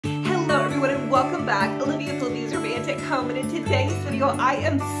welcome back. Olivia's Romantic Home, and in today's video I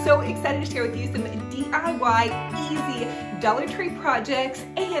am so excited to share with you some DIY easy Dollar Tree projects,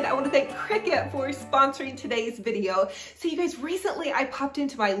 and I want to thank Cricut for sponsoring today's video. So you guys, recently I popped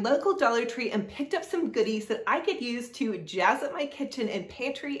into my local Dollar Tree and picked up some goodies that I could use to jazz up my kitchen and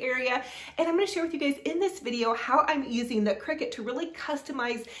pantry area, and I'm going to share with you guys in this video how I'm using the Cricut to really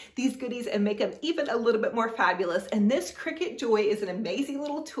customize these goodies and make them even a little bit more fabulous. And this Cricut Joy is an amazing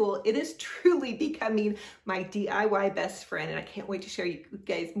little tool. It is truly becoming my DIY best friend, and I can't wait to share you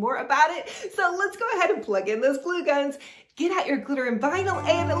guys more about it. So let's go ahead and plug in those glue guns, get out your glitter and vinyl,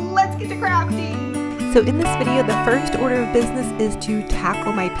 and let's get to crafting. So in this video, the first order of business is to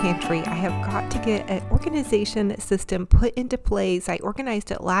tackle my pantry. I have got to get an organization system put into place. I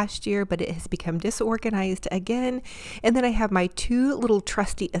organized it last year, but it has become disorganized again. And then I have my two little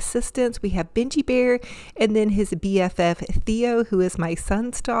trusty assistants. We have Benji Bear and then his BFF Theo, who is my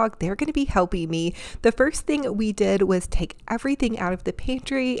son's dog. They're going to be helping me. The first thing we did was take everything out of the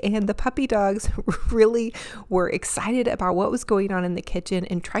pantry, and the puppy dogs really were excited about what was going on in the kitchen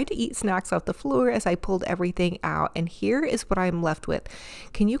and tried to eat snacks off the floor as I pulled everything out. And here is what I'm left with.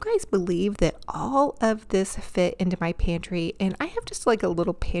 Can you guys believe that all of this fit into my pantry? And I have just like a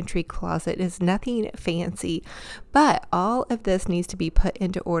little pantry closet. It's nothing fancy, but all of this needs to be put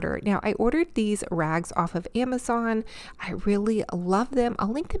into order. Now, I ordered these rags off of Amazon. I really love them.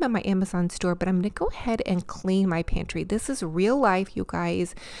 I'll link them in my Amazon store, but I'm going to go ahead and clean my pantry. This is real life, you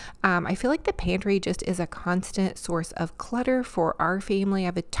guys. I feel like the pantry just is a constant source of clutter for our family. I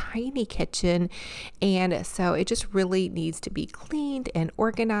have a tiny kitchen, and so it just really needs to be cleaned and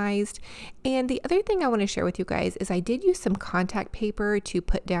organized. And the other thing I want to share with you guys is I did use some contact paper to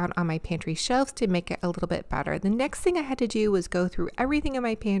put down on my pantry shelves to make it a little bit better. The next thing I had to do was go through everything in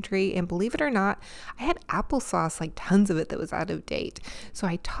my pantry, and believe it or not, I had applesauce, like tons of it, that was out of date. So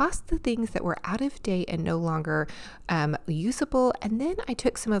I tossed the things that were out of date and no longer usable, and then I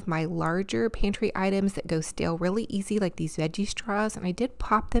took some of my larger pantry items that go stale really easy, like these veggie straws, and I did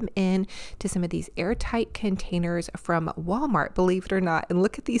pop them in to some of these airtight containers from Walmart, believe it or not. And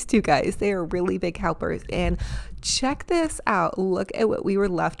look at these two guys, they are really big helpers. And check this out, look at what we were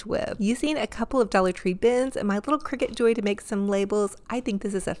left with. Using a couple of Dollar Tree bins and my little Cricut Joy to make some labels, I think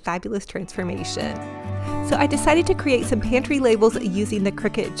this is a fabulous transformation. So I decided to create some pantry labels using the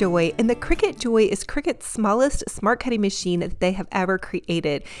Cricut Joy, and the Cricut Joy is Cricut's smallest smart cutting machine that they have ever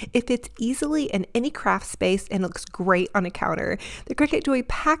created. It fits easily in any craft space and looks great on a counter. The Cricut Joy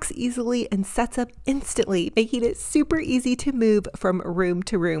packs easily and sets up instantly, making it super easy to move from room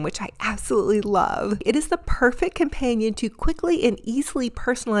to room, which I absolutely love. It is the perfect companion to quickly and easily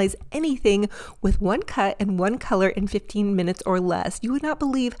personalize anything with one cut and one color in 15 minutes or less. You would not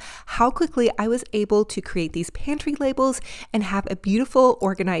believe how quickly I was able to create these pantry labels and have a beautiful,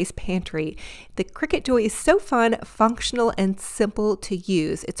 organized pantry. The Cricut Joy is so fun, functional, and simple to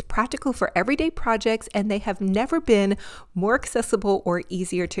use. It's practical for everyday projects, and they have never been more accessible or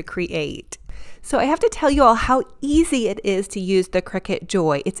easier to create. So I have to tell you all how easy it is to use the Cricut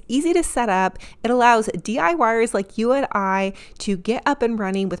Joy. It's easy to set up. It allows DIYers like you and I to get up and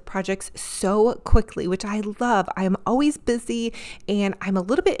running with projects so quickly, which I love. I am always busy and I'm a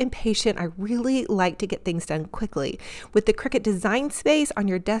little bit impatient. I really like to get things done quickly. With the Cricut Design Space on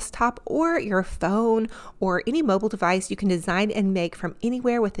your desktop or your phone or any mobile device, you can design and make from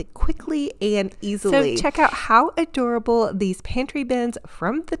anywhere with it quickly and easily. So check out how adorable these pantry bins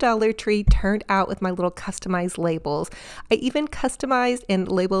from the Dollar Tree turned out with my little customized labels. I even customized and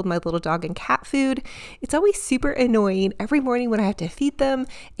labeled my little dog and cat food. It's always super annoying every morning when I have to feed them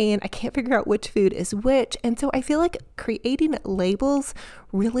and I can't figure out which food is which. And so I feel like creating labels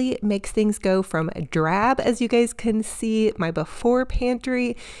really makes things go from drab, as you guys can see, my before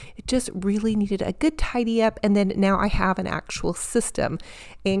pantry. It just really needed a good tidy up, and then now I have an actual system.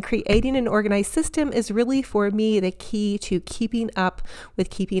 And creating an organized system is really, for me, the key to keeping up with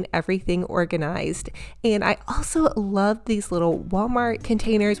keeping everything organized. And I also love these little Walmart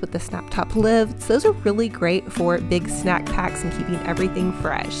containers with the snap top lids. Those are really great for big snack packs and keeping everything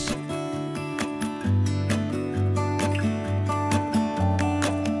fresh.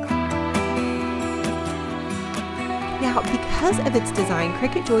 Now, because of its design,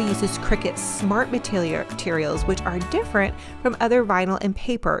 Cricut Joy uses Cricut Smart materials, which are different from other vinyl and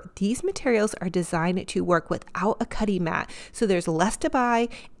paper. These materials are designed to work without a cutting mat, so there's less to buy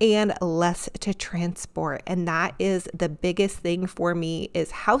and less to transport. And that is the biggest thing for me,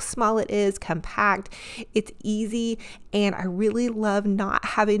 is how small it is, compact, it's easy, and I really love not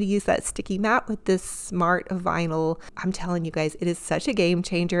having to use that sticky mat with this smart vinyl. I'm telling you guys, it is such a game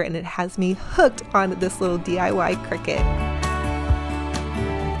changer, and it has me hooked on this little DIY Cricut.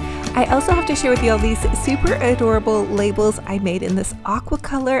 I I also have to share with you all these super adorable labels I made in this aqua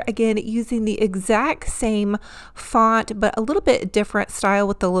color, again using the exact same font but a little bit different style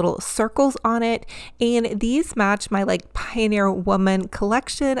with the little circles on it, and these match my like Pioneer Woman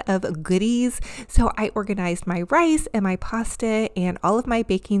collection of goodies. So I organized my rice and my pasta and all of my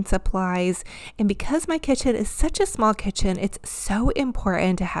baking supplies, and because my kitchen is such a small kitchen, it's so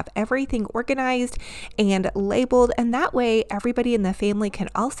important to have everything organized and labeled, and that way everybody in the family can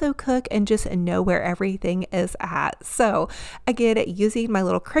also cook and just know where everything is at. So again, using my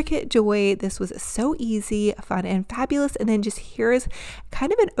little Cricut Joy, this was so easy, fun, and fabulous. And then just here's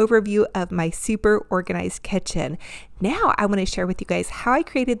kind of an overview of my super organized kitchen. Now I want to share with you guys how I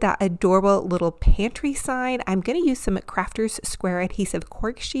created that adorable little pantry sign. I'm going to use some Crafters Square adhesive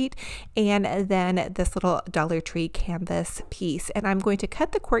cork sheet and then this little Dollar Tree canvas piece. And I'm going to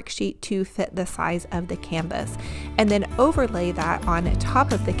cut the cork sheet to fit the size of the canvas and then overlay that on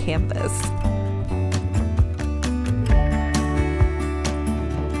top of the canvas.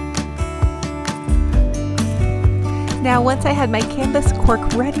 Now, once I had my canvas cork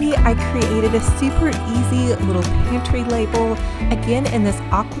ready, I created a super easy little pantry label, again in this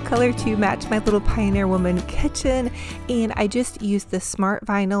aqua color to match my little Pioneer Woman kitchen, and I just used the smart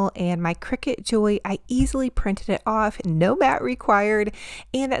vinyl and my Cricut Joy. I easily printed it off, no mat required,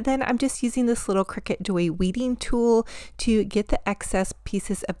 and then I'm just using this little Cricut Joy weeding tool to get the excess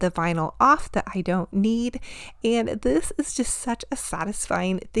pieces of the vinyl off that I don't need, and this is just such a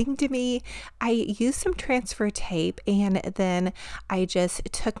satisfying thing to me. I used some transfer tape, and then I just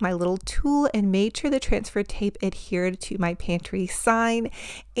took my little tool and made sure the transfer tape adhered to my pantry sign.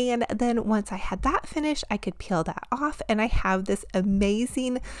 And then once I had that finished, I could peel that off, and I have this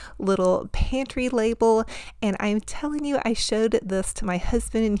amazing little pantry label. And I'm telling you, I showed this to my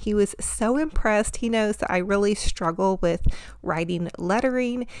husband and he was so impressed. He knows that I really struggle with writing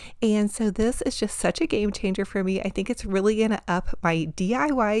lettering, and so this is just such a game changer for me. I think it's really gonna up my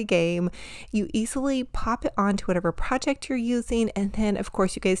DIY game. You easily pop it onto whatever project you're using, and then of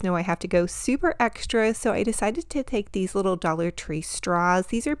course you guys know I have to go super extra, so I decided to take these little Dollar Tree straws.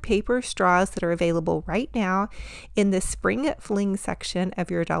 These are paper straws that are available right now in the spring fling section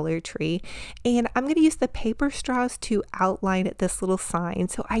of your Dollar Tree, and I'm going to use the paper straws to outline this little sign.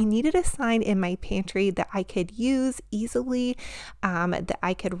 So I needed a sign in my pantry that I could use easily, that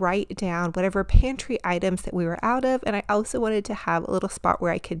I could write down whatever pantry items that we were out of, and I also wanted to have a little spot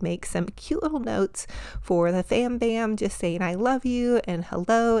where I could make some cute little notes for the fam bam, just saying I love you and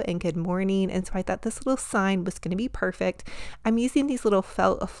hello and good morning. And so I thought this little sign was going to be perfect. I'm using these little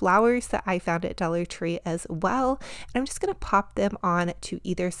felt flowers that I found at Dollar Tree as well, and I'm just going to pop them on to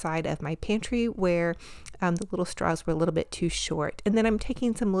either side of my pantry where the little straws were a little bit too short. And then I'm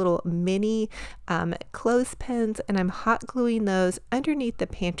taking some little mini clothespins and I'm hot gluing those underneath the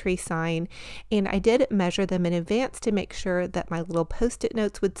pantry sign, and I did measure them in advance to make sure that my little post-it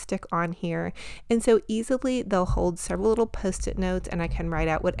notes would stick on here, and so easily they'll hold several little post-it notes, and I can write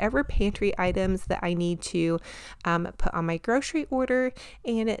out whatever pantry items that I need to put on my grocery order.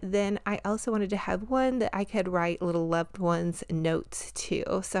 And then I also wanted to have one that I could write little loved ones notes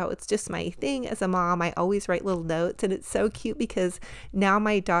to. So it's just my thing as a mom. I always write little notes, and it's so cute because now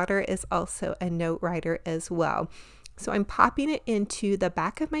my daughter is also a note writer as well. So I'm popping it into the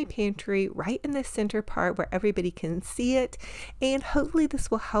back of my pantry right in the center part where everybody can see it, and hopefully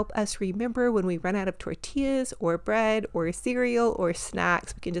this will help us remember when we run out of tortillas or bread or cereal or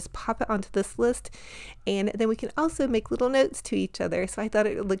snacks. We can just pop it onto this list, and then we can also make little notes to each other. So I thought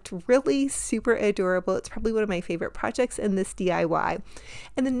it looked really super adorable. It's probably one of my favorite projects in this DIY.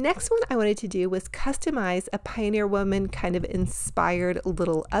 And the next one I wanted to do was customize a Pioneer Woman kind of inspired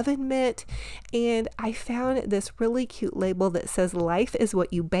little oven mitt, and I found this really cute label that says life is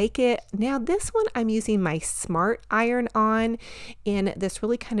what you bake it. Now this one I'm using my smart iron on in this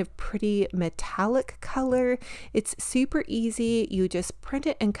really kind of pretty metallic color. It's super easy. You just print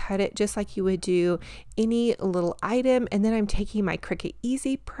it and cut it just like you would do any little item, and then I'm taking my Cricut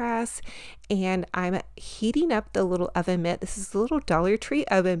Easy Press and I'm heating up the little oven mitt. This is a little Dollar Tree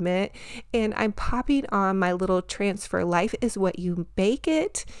oven mitt, and I'm popping on my little transfer life is what you bake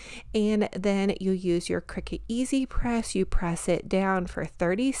it, and then you use your Cricut Easy Press. You press it down for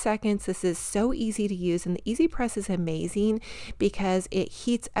 30 seconds. This is so easy to use, and the Easy Press is amazing because it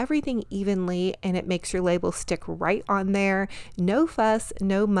heats everything evenly and it makes your label stick right on there. No fuss,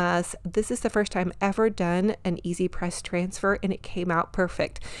 no muss. This is the first time ever done an Easy Press transfer, and it came out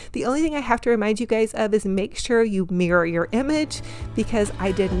perfect. The only thing I have to remind you guys of is make sure you mirror your image, because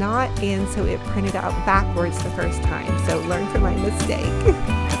I did not, and so it printed out backwards the first time. So learn from my mistake.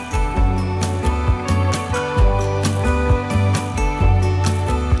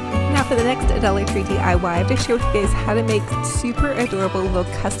 For the next Dollar Tree DIY, I have to share with you guys how to make super adorable little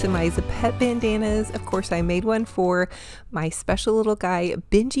customized pet bandanas. Of course, I made one for my special little guy,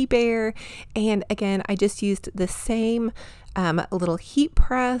 Bingy Bear. And again, I just used the same little heat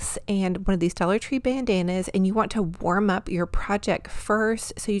press and one of these Dollar Tree bandanas, and you want to warm up your project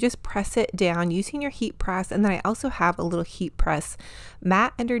first. So you just press it down using your heat press, and then I also have a little heat press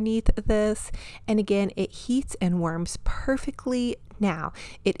mat underneath this, and again, it heats and warms perfectly. Now,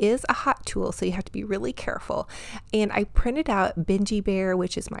 it is a hot tool, so you have to be really careful. And I printed out Bingy Bear,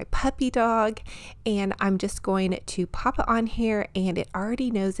 which is my puppy dog, and I'm just going to pop it on here, and it already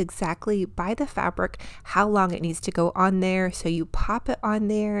knows exactly by the fabric how long it needs to go on there. So you pop it on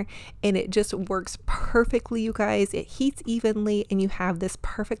there, and it just works perfectly, you guys. It heats evenly, and you have this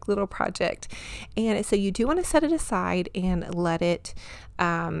perfect little project. And so you do want to set it aside and let it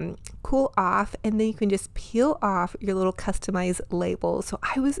cool off, and then you can just peel off your little customized label. So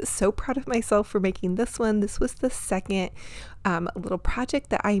I was so proud of myself for making this one. This was the second little project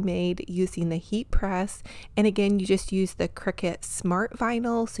that I made using the heat press, and again, you just use the Cricut Smart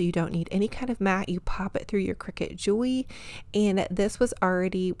Vinyl, so you don't need any kind of mat. You pop it through your Cricut Joy, and this was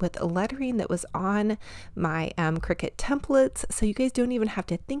already with lettering that was on my Cricut templates, so you guys don't even have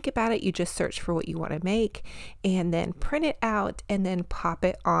to think about it. You just search for what you want to make and then print it out and then pop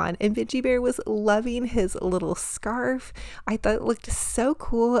it on. And Bingy Bear was loving his little scarf. I thought it looked so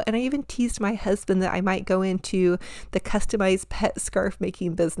cool, and I even teased my husband that I might go into the customized pet scarf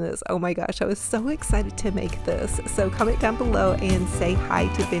making business. Oh my gosh, I was so excited to make this. So comment down below and say hi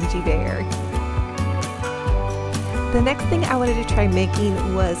to Bingy Bear. The next thing I wanted to try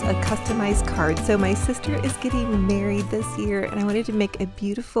making was a customized card. So my sister is getting married this year, and I wanted to make a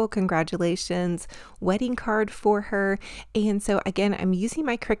beautiful congratulations wedding card for her. And so again, I'm using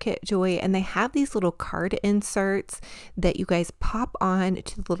my Cricut Joy, and they have these little card inserts that you guys pop on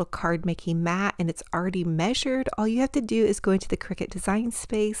to the little card making mat, and it's already measured. All you have to do is go into the Cricut design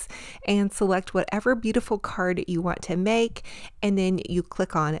space and select whatever beautiful card you want to make, and then you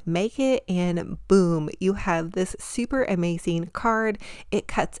click on make it, and boom, you have this super amazing card. It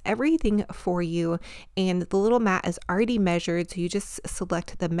cuts everything for you, and the little mat is already measured, so you just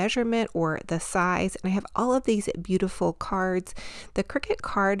select the measurement or the size. And I have all of these beautiful cards. The Cricut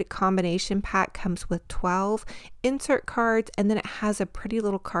card combination pack comes with 12 insert cards, and then it has a pretty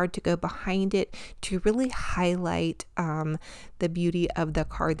little card to go behind it to really highlight the beauty of the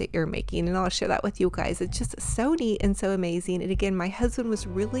card that you're making, and I'll share that with you guys. It's just so neat and so amazing, and again, my husband was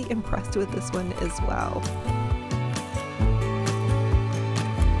really impressed with this one as well.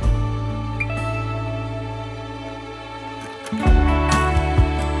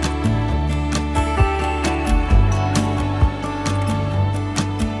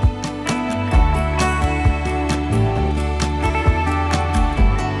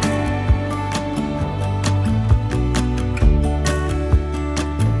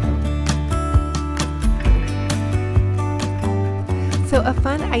 So a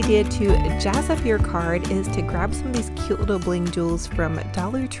fun idea to jazz up your card is to grab some of these cute little bling jewels from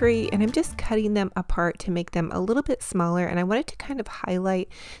Dollar Tree, and I'm just cutting them apart to make them a little bit smaller, and I wanted to kind of highlight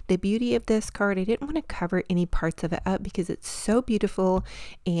the beauty of this card. I didn't want to cover any parts of it up because it's so beautiful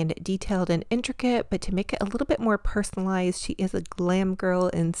and detailed and intricate, but to make it a little bit more personalized, she is a glam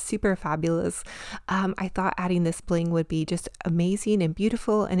girl and super fabulous. I thought adding this bling would be just amazing and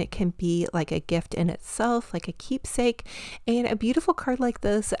beautiful, and it can be like a gift in itself, like a keepsake. And a beautiful card like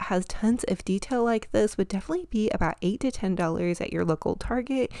this that has tons of detail like this would definitely be about $8 to $10 at your local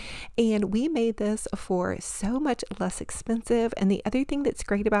Target, and we made this for so much less expensive. And the other thing that's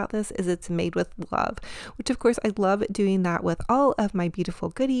great about this is it's made with love, which of course I love doing that with all of my beautiful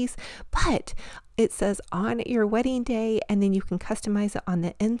goodies, but it says on your wedding day, and then you can customize it on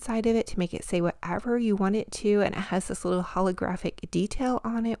the inside of it to make it say whatever you want it to, and it has this little holographic detail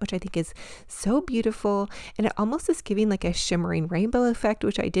on it, which I think is so beautiful, and it almost is giving like a shimmering rainbow effect,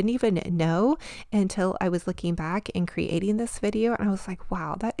 which I didn't even know until I was looking back and creating this video, and I was like,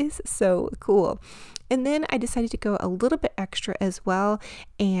 wow, that is so cool. And then I decided to go a little bit extra as well,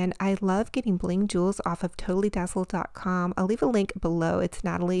 and I love getting bling jewels off of totallydazzled.com. I'll leave a link below. It's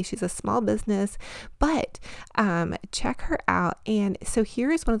Natalie. She's a small business, but check her out. And so here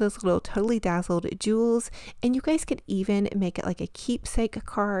is one of those little Totally Dazzled jewels, and you guys could even make it like a keepsake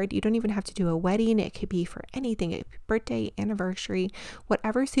card. You don't even have to do a wedding. It could be for anything. It could be birthday, anniversary,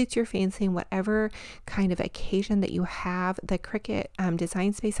 whatever suits your fancy, whatever kind of occasion that you have. The Cricut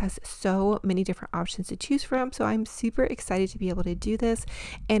design space has so many different options options to choose from. So I'm super excited to be able to do this.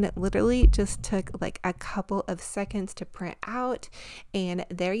 And it literally just took like a couple of seconds to print out. And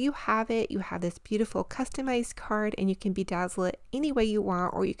there you have it. You have this beautiful customized card, and you can bedazzle it any way you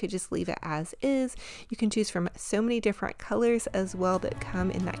want, or you could just leave it as is. You can choose from so many different colors as well that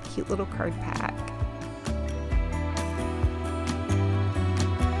come in that cute little card pack.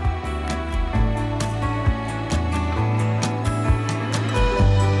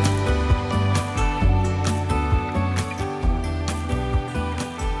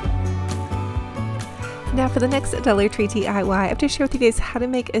 Now for the next Dollar Tree DIY, I have to share with you guys how to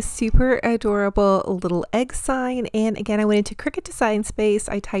make a super adorable little egg sign. And again, I went into Cricut Design Space,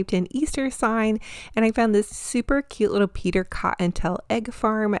 I typed in Easter sign, and I found this super cute little Peter Cottontail egg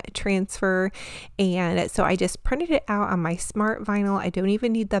farm transfer. And so I just printed it out on my smart vinyl. I don't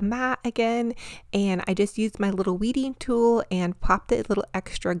even need the mat again. And I just used my little weeding tool and popped the little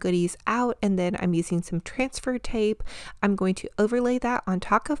extra goodies out. And then I'm using some transfer tape. I'm going to overlay that on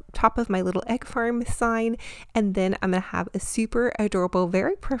top of my little egg farm sign. And then I'm going to have a super adorable,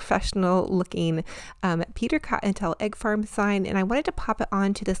 very professional looking Peter Cottontail egg farm sign. And I wanted to pop it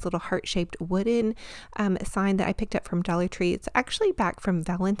onto this little heart-shaped wooden sign that I picked up from Dollar Tree. It's actually back from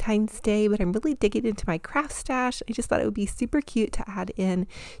Valentine's Day, but I'm really digging into my craft stash. I just thought it would be super cute to add in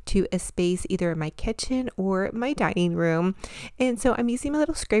to a space either in my kitchen or my dining room. And so I'm using my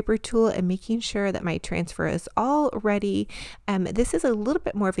little scraper tool and making sure that my transfer is all ready. This is a little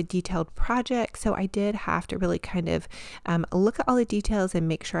bit more of a detailed project, so I did have to really kind of look at all the details and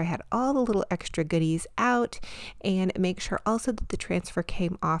make sure I had all the little extra goodies out, and make sure also that the transfer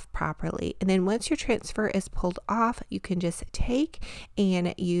came off properly. And then once your transfer is pulled off, you can just take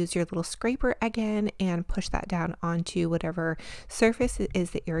and use your little scraper again and push that down onto whatever surface it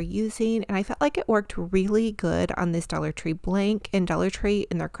is that you're using. And I felt like it worked really good on this Dollar Tree blank, and Dollar Tree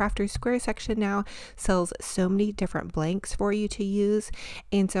in their Crafter Square section now sells so many different blanks for you to use.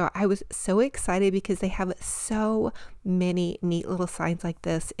 And so I was so excited because they have so many neat little signs like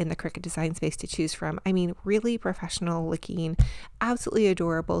this in the Cricut Design Space to choose from. I mean, really professional looking, absolutely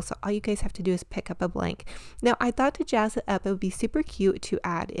adorable. So all you guys have to do is pick up a blank. Now I thought to jazz it up, it would be super cute to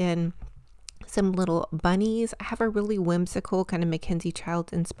add in some little bunnies. I have a really whimsical kind of Mackenzie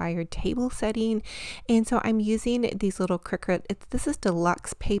Childs inspired table setting, and so I'm using these little Cricut. This is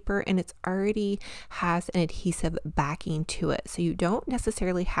deluxe paper, and it's already has an adhesive backing to it, so you don't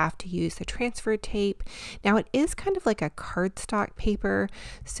necessarily have to use the transfer tape. Now it is kind of like a cardstock paper,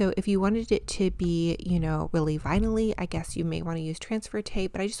 so if you wanted it to be, you know, really vinyl-y, I guess you may want to use transfer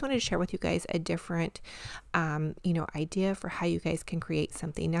tape. But I just wanted to share with you guys a different you know, idea for how you guys can create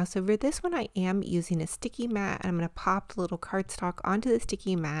something. Now, so for this one, I am using a sticky mat, and I'm going to pop the little cardstock onto the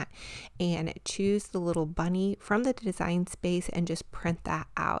sticky mat and choose the little bunny from the Design Space and just print that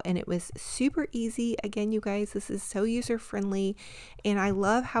out. And it was super easy. Again, you guys, this is so user friendly, and I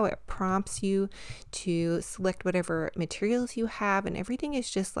love how it prompts you to select whatever materials you have, and everything is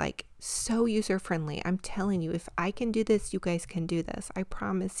just like so user friendly. I'm telling you, if I can do this, you guys can do this. I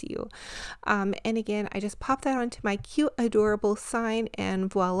promise you. And again, I just popped that onto my cute, adorable sign,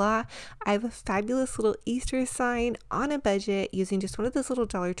 and voila, I have a fabulous little Easter sign on a budget using just one of those little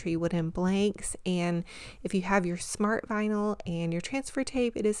Dollar Tree wooden blanks. And if you have your smart vinyl and your transfer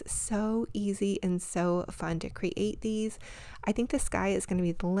tape, it is so easy and so fun to create these. I think the sky is going to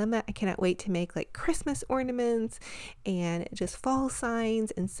be the limit. I cannot wait to make like Christmas ornaments and just fall signs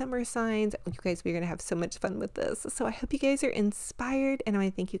and summer signs. You guys, we're going to have so much fun with this. So I hope you guys are inspired, and I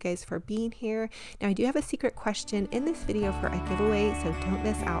want to thank you guys for being here. Now I do have a secret question in this video for a giveaway, so don't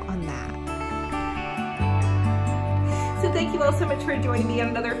miss out on that. So thank you all so much for joining me on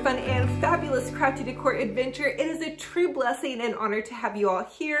another fun and fabulous crafty decor adventure. It is a true blessing and honor to have you all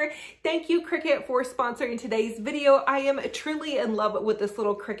here. Thank you, Cricut, for sponsoring today's video. I am truly in love with this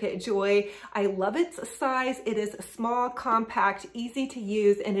little Cricut Joy. I love its size. It is small, compact, easy to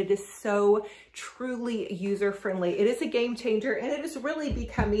use, and it is so truly user-friendly. It is a game changer, and it is really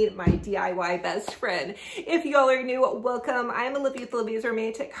becoming my DIY best friend. If y'all are new, welcome. I am Olivia with Olivia's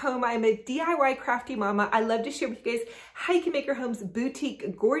Romantic Home. I'm a DIY crafty mama. I love to share with you guys how you can make your homes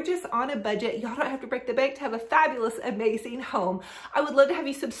boutique gorgeous on a budget. Y'all don't have to break the bank to have a fabulous, amazing home. I would love to have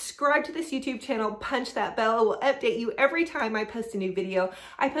you subscribe to this YouTube channel, punch that bell. It will update you every time I post a new video.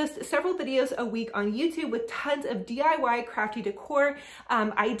 I post several videos a week on YouTube with tons of DIY crafty decor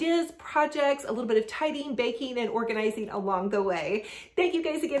ideas, projects, projects, a little bit of tidying, baking, and organizing along the way. Thank you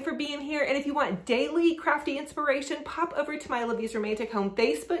guys again for being here. And if you want daily crafty inspiration, pop over to my Olivia's Romantic Home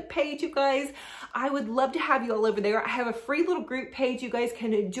Facebook page, you guys. I would love to have you all over there. I have a free little group page you guys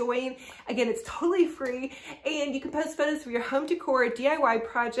can join. Again, it's totally free, and you can post photos of your home decor, DIY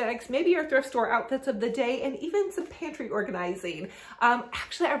projects, maybe your thrift store outfits of the day, and even some pantry organizing.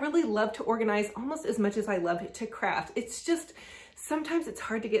 Actually, I really love to organize almost as much as I love to craft. It's just, sometimes it's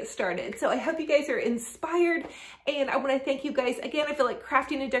hard to get started. So I hope you guys are inspired, and I want to thank you guys. Again, I feel like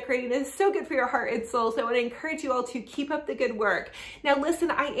crafting and decorating is so good for your heart and soul, so I want to encourage you all to keep up the good work. Now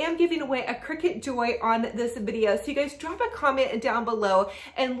listen, I am giving away a Cricut Joy on this video, so you guys drop a comment down below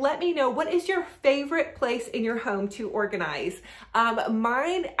and let me know, what is your favorite place in your home to organize?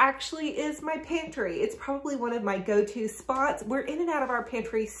 Mine actually is my pantry. It's probably one of my go-to spots. We're in and out of our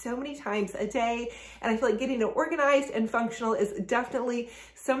pantry so many times a day, and I feel like getting it organized and functional is definitely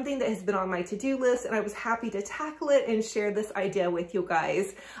something that has been on my to-do list, and I was happy to tackle it and share this idea with you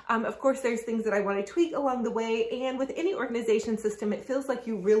guys. Of course, there's things that I want to tweak along the way, and with any organization system, it feels like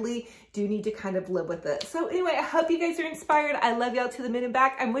you really do need to kind of live with it. So anyway, I hope you guys are inspired. I love y'all to the moon and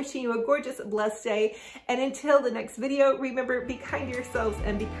back. I'm wishing you a gorgeous, blessed day, and until the next video, remember, be kind to yourselves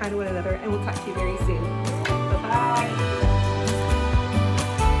and be kind to one another, and we'll talk to you very soon. Bye-bye.